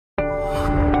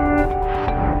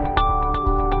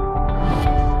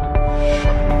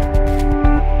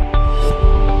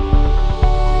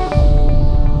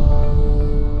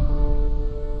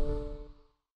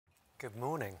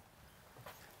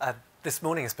This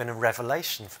morning has been a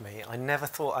revelation for me. I never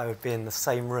thought I would be in the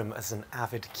same room as an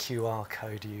avid QR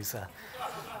code user.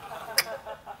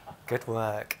 Good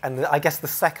work. And I guess the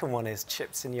second one is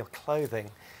chips in your clothing,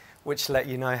 which let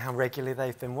you know how regularly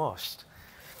they've been washed.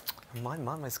 My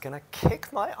mum is going to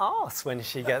kick my arse when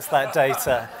she gets that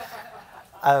data.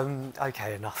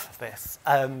 Okay, enough of this.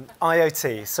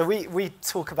 IoT. So we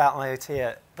talk about IoT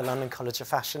at the London College of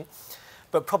Fashion,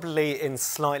 but probably in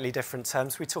slightly different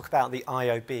terms. We talk about the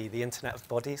IOB, the Internet of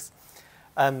Bodies.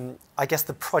 I guess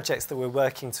the projects that we're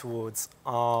working towards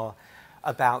are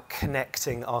about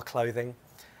connecting our clothing,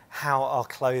 how our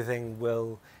clothing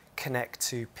will connect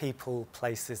to people,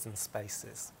 places, and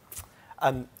spaces.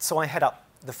 So I head up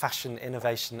the Fashion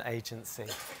Innovation Agency.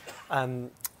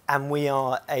 And we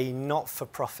are a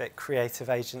not-for-profit creative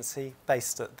agency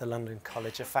based at the London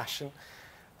College of Fashion,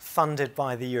 funded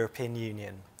by the European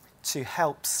Union to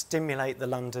help stimulate the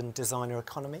London designer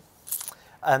economy.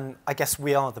 I guess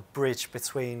we are the bridge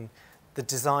between the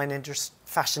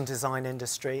fashion design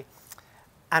industry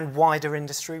and wider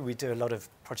industry. We do a lot of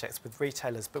projects with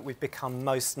retailers, but we've become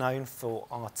most known for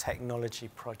our technology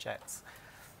projects.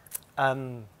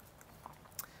 So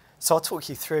I'll talk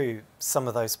you through some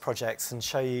of those projects and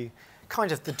show you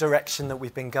kind of the direction that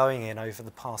we've been going in over the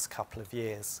past couple of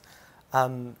years.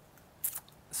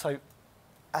 So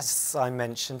as I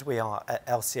mentioned, we are at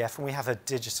LCF and we have a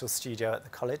digital studio at the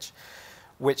college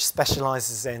which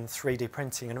specialises in 3D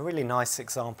printing, and a really nice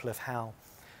example of how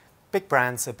big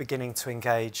brands are beginning to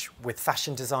engage with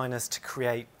fashion designers to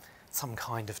create some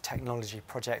kind of technology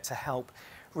project to help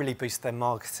really boost their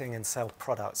marketing and sell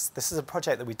products. This is a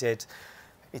project that we did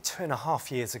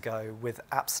 2.5 years ago with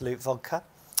Absolute Vodka.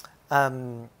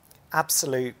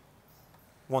 Absolute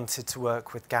wanted to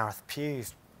work with Gareth Pugh,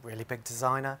 really big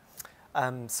designer.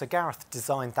 So Gareth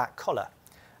designed that collar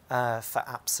for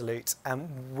Absolute, and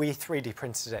we 3D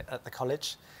printed it at the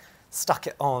college, stuck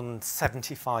it on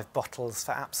 75 bottles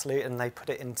for Absolute, and they put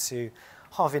it into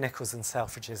Harvey Nichols and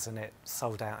Selfridges, and it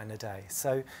sold out in a day.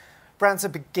 So brands are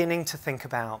beginning to think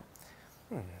about,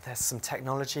 there's some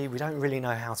technology, we don't really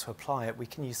know how to apply it. We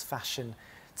can use fashion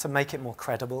to make it more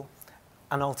credible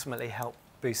and ultimately help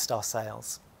boost our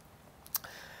sales.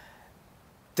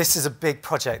 This is a big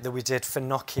project that we did for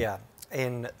Nokia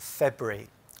in February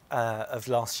of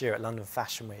last year at London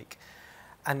Fashion Week.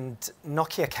 And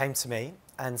Nokia came to me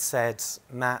and said,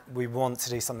 Matt, we want to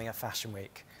do something at Fashion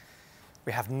Week.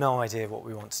 We have no idea what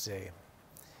we want to do.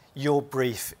 Your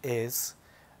brief is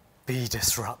be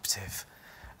disruptive.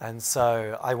 And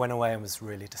so I went away and was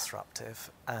really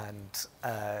disruptive and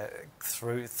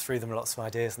threw them lots of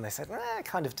ideas, and they said,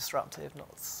 kind of disruptive,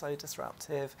 not so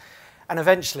disruptive. And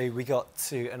eventually we got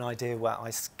to an idea where I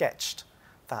sketched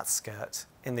that skirt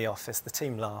in the office. The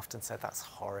team laughed and said, that's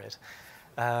horrid.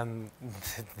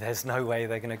 There's no way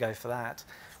they're going to go for that.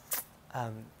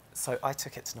 So I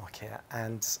took it to Nokia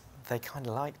and they kind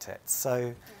of liked it.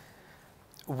 So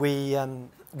we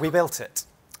built it.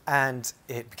 And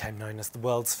it became known as the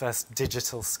world's first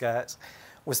digital skirt.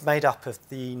 It was made up of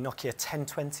the Nokia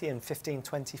 1020 and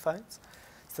 1520 phones.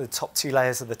 So the top two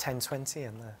layers of the 1020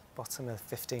 and the bottom of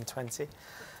 1520.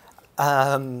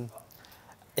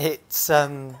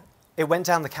 It went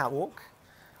down the catwalk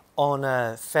on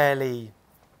a fairly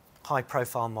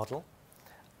high-profile model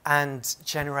and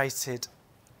generated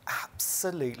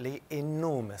absolutely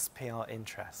enormous PR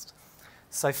interest.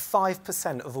 So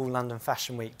 5% of all London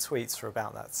Fashion Week tweets were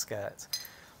about that skirt.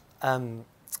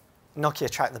 Nokia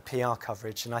tracked the PR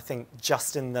coverage, and I think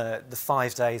just in the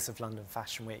 5 days of London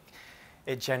Fashion Week,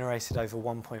 it generated over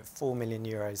 1.4 million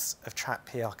euros of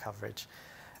tracked PR coverage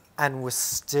and was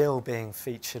still being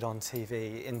featured on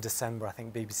TV in December. I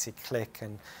think BBC Click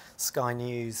and Sky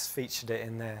News featured it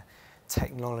in their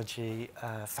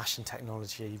fashion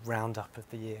technology roundup of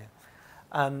the year.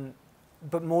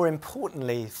 But more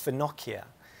importantly for Nokia,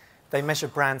 they measure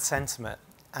brand sentiment,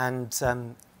 and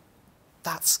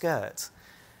that skirt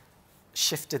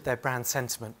shifted their brand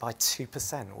sentiment by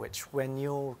 2%, which when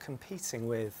you're competing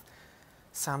with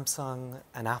Samsung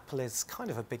and Apple is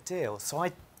kind of a big deal. So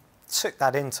I took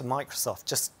that into Microsoft.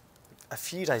 Just a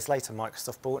few days later,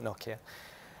 Microsoft bought Nokia,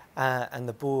 and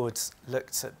the board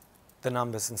looked at the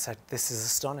numbers and said, this is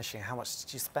astonishing. How much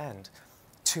did you spend?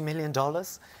 $2 million?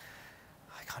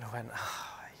 I kind of went,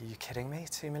 are you kidding me?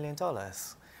 $2 million?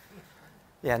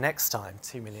 Yeah, next time,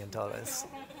 $2 million.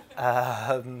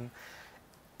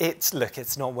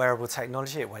 It's not wearable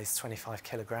technology. It weighs 25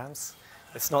 kilograms.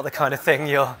 It's not the kind of thing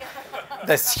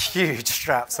there's huge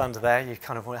straps under there. You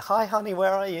kind of want, hi, honey,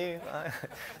 where are you?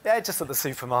 Yeah, just at the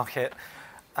supermarket.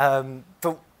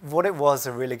 But what it was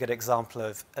a really good example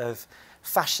of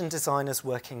fashion designers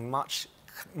working much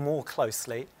more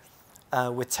closely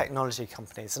with technology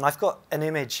companies. And I've got an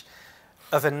image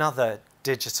of another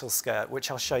digital skirt,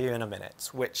 which I'll show you in a minute,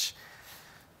 which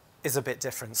is a bit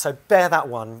different. So bear that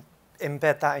one,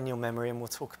 embed that in your memory, and we'll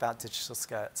talk about digital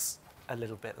skirts a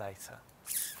little bit later.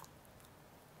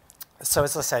 So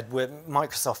as I said,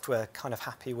 Microsoft were kind of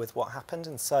happy with what happened,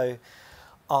 and so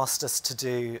asked us to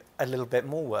do a little bit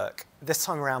more work, this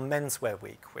time around Menswear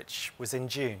Week, which was in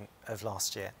June of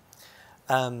last year.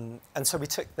 And so we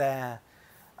took their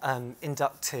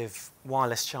inductive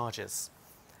wireless chargers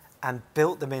and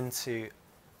built them into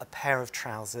a pair of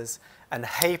trousers, and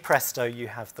hey presto, you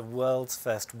have the world's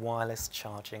first wireless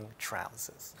charging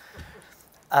trousers.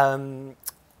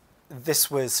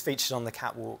 This was featured on the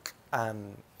catwalk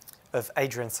of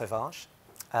Adrian Sauvage,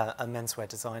 a menswear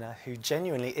designer who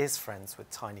genuinely is friends with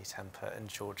Tiny Temper and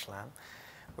George Lamb,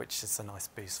 which is a nice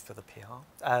boost for the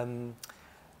PR.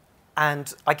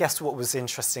 And I guess what was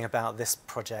interesting about this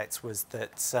project was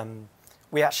that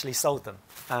we actually sold them.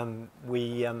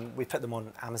 We put them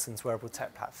on Amazon's Wearable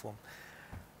Tech platform.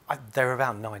 They were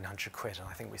about 900 quid, and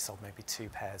I think we sold maybe 2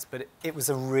 pairs. But it was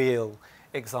a real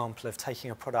example of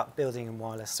taking a product, building in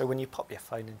wireless, so when you pop your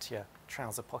phone into your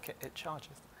trouser pocket, it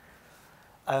charges.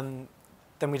 Then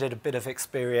we did a bit of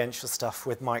experiential stuff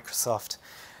with Microsoft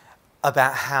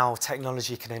about how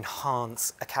technology can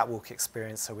enhance a catwalk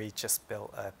experience. So we just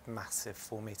built a massive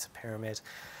 4-meter pyramid,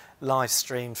 live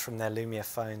streamed from their Lumia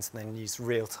phones, and then used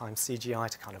real-time CGI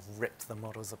to kind of rip the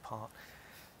models apart,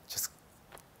 just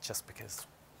because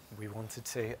we wanted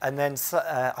to. And then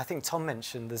I think Tom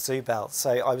mentioned the Zoo Belt.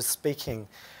 So I was speaking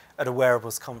at a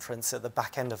wearables conference at the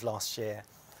back end of last year,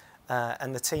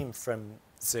 and the team from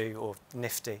Zoo, or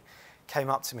Nifty,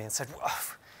 came up to me and said,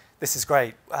 "Whoa, this is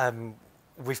great.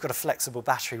 We've got a flexible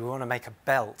battery. We want to make a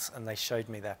belt." And they showed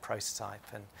me their prototype.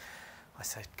 And I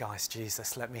said, "Guys,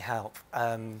 Jesus, let me help."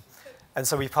 And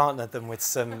so we partnered them with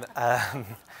some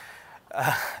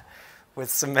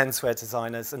menswear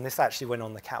designers. And this actually went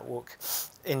on the catwalk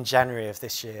in January of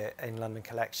this year in London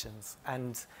Collections.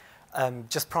 And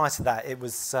just prior to that, it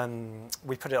was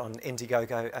we put it on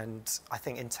Indiegogo, and I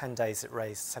think in 10 days it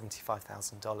raised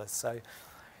 $75,000. So,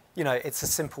 you know, it's a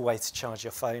simple way to charge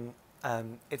your phone.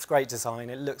 It's great design.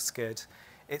 It looks good.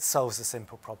 It solves a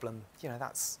simple problem. You know,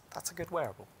 that's a good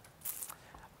wearable.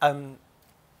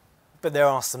 But there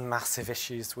are some massive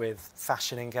issues with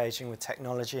fashion engaging with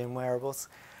technology in wearables.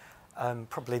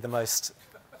 Probably the most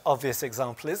obvious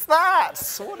example is that.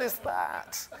 What is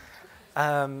that?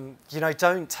 You know,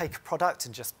 don't take a product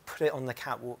and just put it on the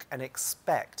catwalk and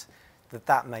expect that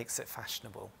that makes it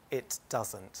fashionable. It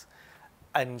doesn't.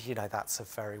 And, you know, that's a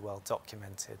very well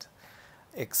documented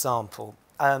example.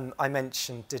 I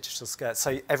mentioned digital skirts.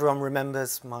 So everyone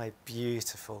remembers my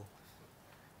beautiful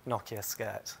Nokia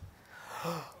skirt.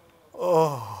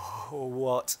 Oh,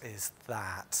 what is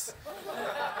that?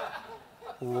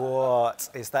 What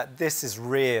is that? This is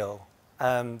real.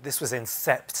 This was in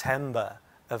September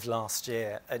of last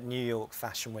year at New York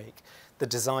Fashion Week. The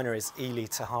designer is Eli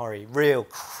Tahari, real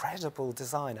credible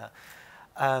designer.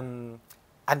 And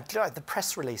the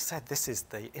press release said this is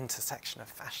the intersection of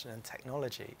fashion and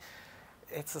technology.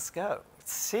 It's a skirt.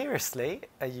 Seriously,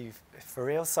 are you for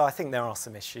real? So I think there are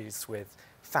some issues with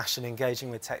fashion engaging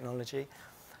with technology.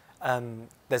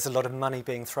 There's a lot of money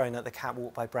being thrown at the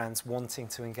catwalk by brands wanting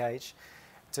to engage.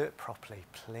 Do it properly,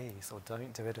 please, or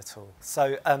don't do it at all.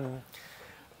 So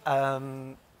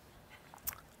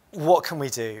what can we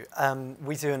do?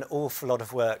 We do an awful lot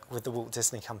of work with the Walt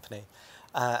Disney Company,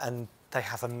 and they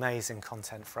have amazing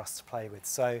content for us to play with.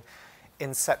 So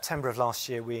in September of last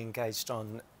year, we engaged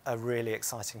on a really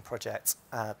exciting project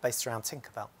based around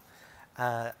Tinkerbell.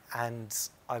 And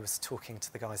I was talking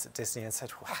to the guys at Disney and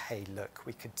said, well, hey, look,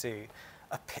 we could do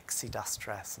a Pixie Dust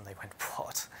dress. And they went,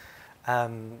 what?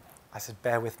 I said,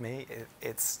 bear with me,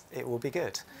 it will be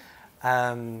good.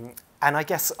 And I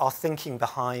guess our thinking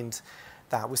behind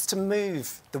that was to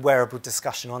move the wearable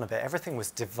discussion on a bit. Everything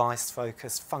was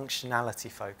device-focused,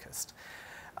 functionality-focused.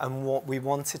 And what we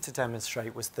wanted to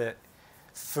demonstrate was that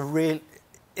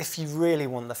if you really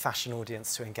want the fashion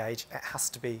audience to engage, it has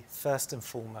to be first and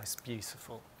foremost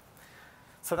beautiful.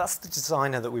 So that's the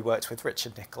designer that we worked with,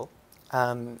 Richard Nicol.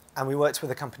 And we worked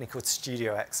with a company called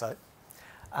Studio XO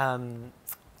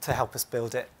to help us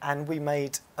build it. And we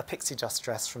made a Pixie Dust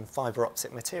dress from fibre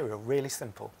optic material, really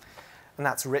simple. And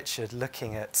that's Richard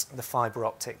looking at the fibre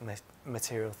optic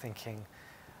material thinking,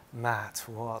 Matt,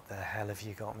 what the hell have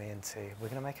you got me into? We're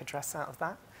going to make a dress out of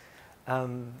that?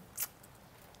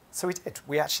 So we did.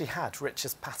 We actually had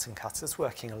Richard's pattern cutters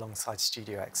working alongside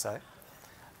Studio XO.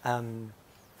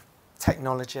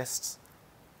 Technologists,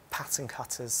 pattern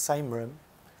cutters, same room.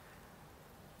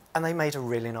 And they made a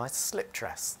really nice slip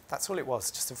dress. That's all it was,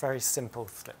 just a very simple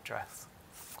slip dress.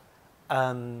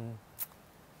 The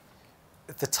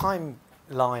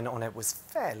timeline on it was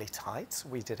fairly tight.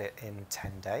 We did it in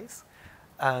 10 days.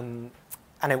 And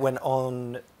it went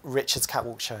on Richard's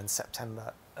Catwalk show in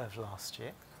September of last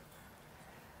year.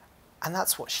 And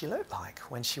that's what she looked like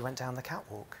when she went down the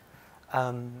catwalk.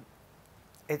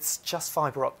 It's just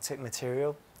fibre optic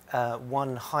material,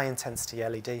 one high intensity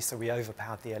LED, so we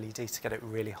overpowered the LED to get it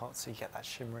really hot so you get that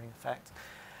shimmering effect.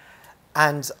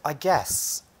 And I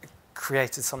guess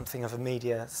created something of a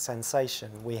media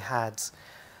sensation. We had,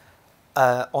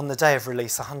 on the day of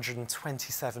release,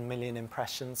 127 million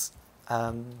impressions.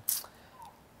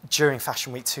 During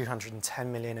Fashion Week,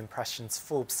 210 million impressions.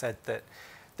 Forbes said that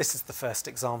this is the first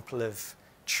example of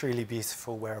truly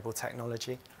beautiful wearable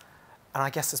technology. And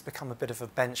I guess it's become a bit of a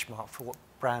benchmark for what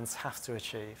brands have to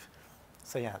achieve.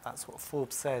 So yeah, that's what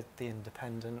Forbes said, The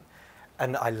Independent.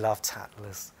 And I love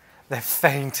tattlers. They're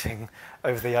fainting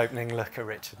over the opening look at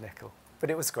Richard Nicol.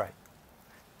 But it was great.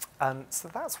 So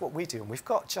that's what we do. And we've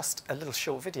got just a little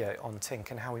short video on Tink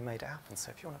and how we made it happen.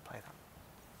 So if you want to play that.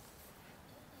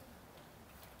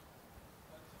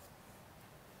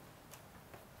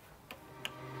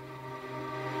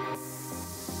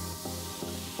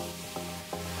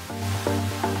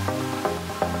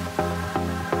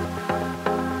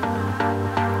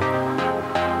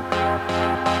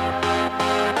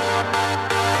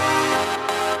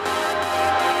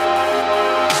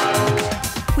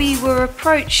 We were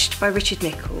approached by Richard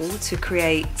Nicol to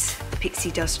create the Pixie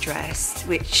Dust dress,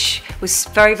 which was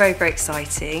very, very, very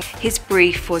exciting. His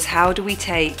brief was, how do we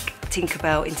take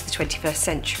Tinkerbell into the 21st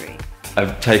century?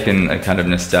 I've taken a kind of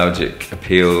nostalgic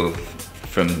appeal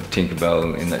from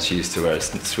Tinkerbell in that she used to wear a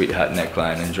sweet hat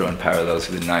neckline and drawn parallels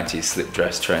with the 90s slip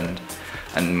dress trend,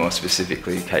 and more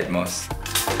specifically Kate Moss.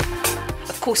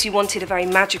 Of course, you wanted a very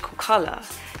magical colour.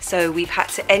 So we've had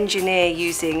to engineer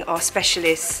using our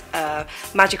specialist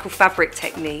magical fabric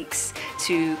techniques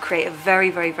to create a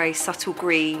very, very, very subtle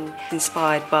green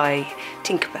inspired by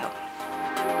Tinkerbell.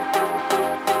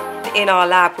 In our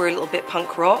lab, we're a little bit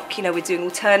punk rock. You know, we're doing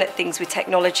alternate things with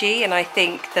technology, and I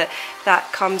think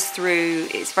that comes through,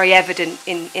 it's very evident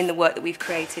in the work that we've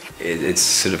created. It's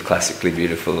sort of classically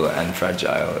beautiful and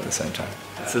fragile at the same time.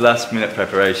 It's the last minute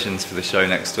preparations for the show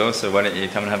next door, so why don't you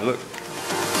come and have a look?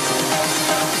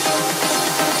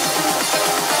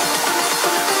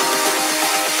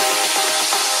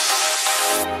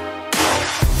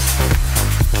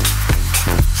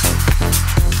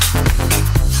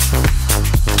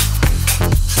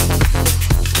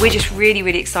 We're just really,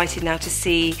 really excited now to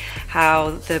see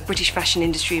how the British fashion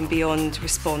industry and beyond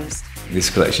responds. This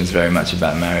collection is very much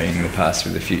about marrying the past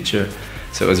with the future,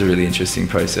 so it was a really interesting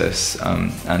process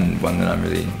and one that I'm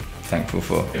really thankful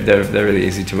for. They're really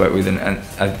easy to work with, and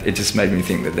it just made me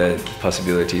think that the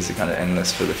possibilities are kind of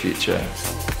endless for the future.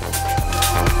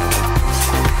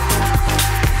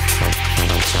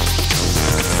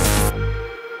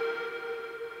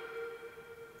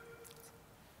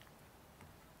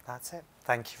 That's it.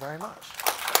 Thank you very much.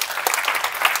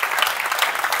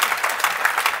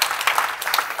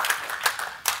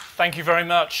 Thank you very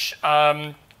much,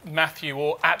 Matthew,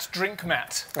 or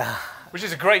 @DrinkMatt, which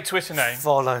is a great Twitter name.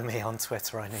 Follow me on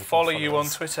Twitter. I need follow you on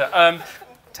Twitter.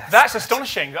 That's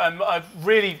astonishing.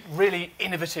 Really, really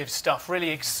innovative stuff. Really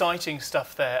exciting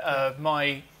stuff there.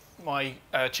 My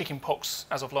chicken pox,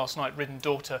 as of last night, ridden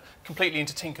daughter, completely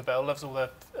into Tinkerbell, loves all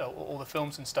the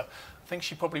films and stuff. I think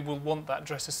she probably will want that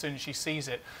dress as soon as she sees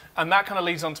it. And that kind of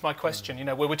leads on to my question, you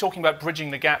know, where we're talking about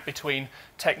bridging the gap between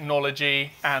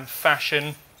technology and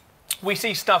fashion. We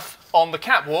see stuff on the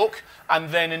catwalk, and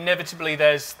then inevitably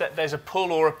there's a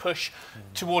pull or a push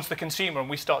towards the consumer, and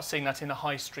we start seeing that in the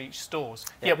high street stores.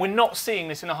 Yeah, we're not seeing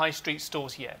this in the high street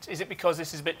stores yet. Is it because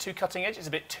this is a bit too cutting edge, it's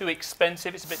a bit too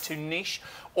expensive, it's a bit too niche?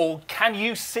 Or can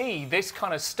you see this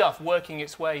kind of stuff working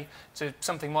its way to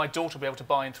something my daughter will be able to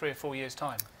buy in 3 or 4 years'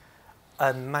 time?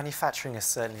 Manufacturing is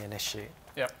certainly an issue.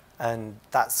 Yep. And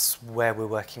that's where we're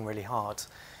working really hard.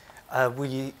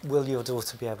 Will your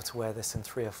daughter be able to wear this in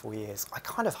 3 or 4 years? I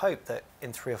kind of hope that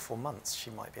in 3 or 4 months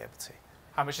she might be able to.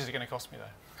 How much is it going to cost me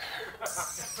though?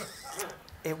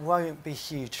 It won't be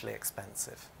hugely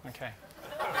expensive. Okay.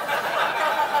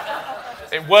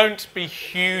 It won't be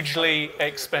hugely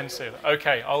expensive.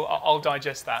 Okay, I'll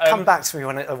digest that. Come back to me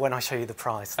when I show you the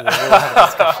price. And we'll have a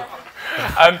discussion.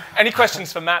 Any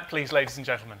questions for Matt, please, ladies and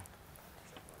gentlemen?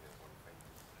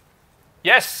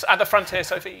 Yes, at the front here,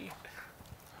 Sophie.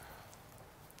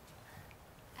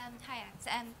 Hi,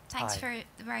 thanks Hi. for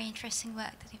the very interesting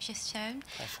work that you've just shown.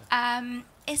 Pleasure.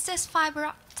 Is this fiber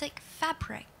optic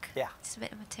fabric? Yeah. It's a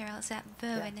bit of material. Is that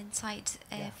woven inside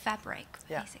fabric,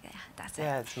 Yeah. basically? That's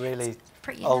Yeah, it. it's really It's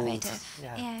pretty old. innovative.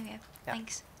 Yeah. Yeah. Yeah.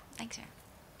 Thanks. Thanks, sir.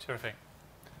 Terrific.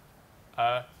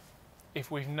 If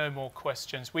we've no more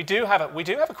questions, we do have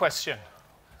a question.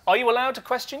 Are you allowed to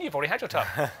question? You've already had your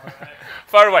time.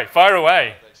 Fire away, fire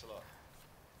away.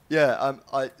 Yeah,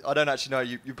 I don't actually know.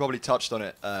 You probably touched on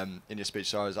it in your speech,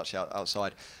 so I was actually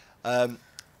outside.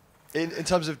 In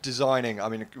terms of designing, I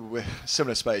mean, we're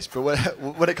similar space, but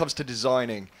when it comes to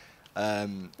designing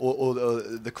or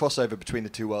the crossover between the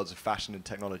two worlds of fashion and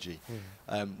technology,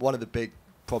 one of the big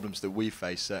problems that we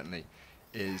face certainly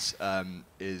is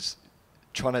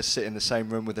trying to sit in the same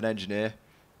room with an engineer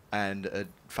and a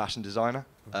fashion designer.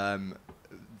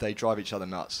 They drive each other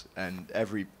nuts, and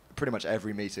pretty much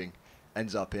every meeting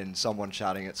ends up in someone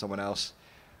shouting at someone else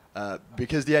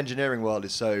because the engineering world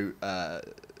is so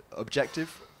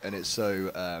objective and it's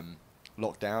so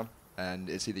locked down, and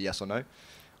it's either yes or no,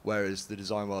 whereas the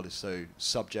design world is so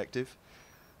subjective.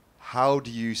 How do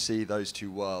you see those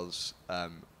two worlds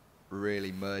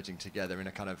really merging together in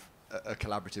a kind of a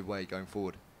collaborative way going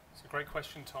forward? It's a great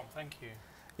question, Tom. Thank you.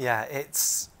 Yeah,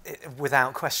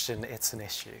 without question, it's an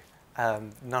issue.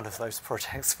 None of those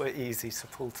projects were easy to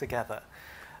pull together.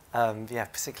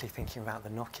 Particularly thinking about the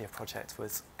Nokia project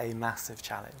was a massive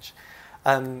challenge.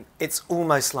 It's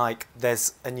almost like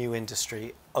there's a new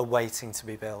industry awaiting to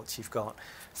be built. You've got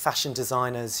fashion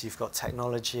designers, you've got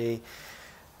technology,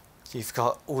 you've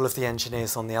got all of the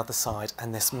engineers on the other side,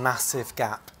 and this massive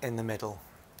gap in the middle.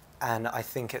 And I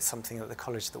think it's something at the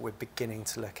college that we're beginning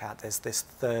to look at. There's this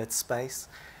third space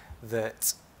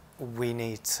that we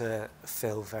need to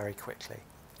fill very quickly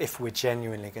if we're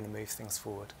genuinely going to move things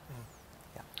forward.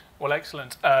 Yeah. Well,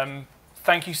 excellent.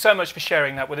 Thank you so much for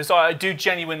sharing that with us. I do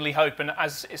genuinely hope, and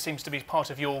as it seems to be part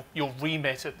of your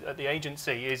remit at the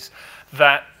agency, is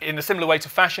that in a similar way to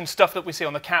fashion, stuff that we see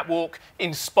on the catwalk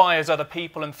inspires other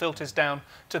people and filters down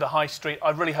to the high street.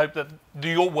 I really hope that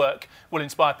your work will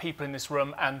inspire people in this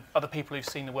room and other people who've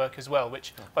seen the work as well,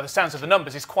 which, by the sounds of the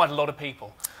numbers, is quite a lot of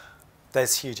people.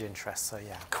 There's huge interest, so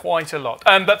yeah. Quite a lot.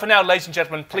 But for now, ladies and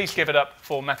gentlemen, please give it up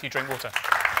for Matthew Drinkwater.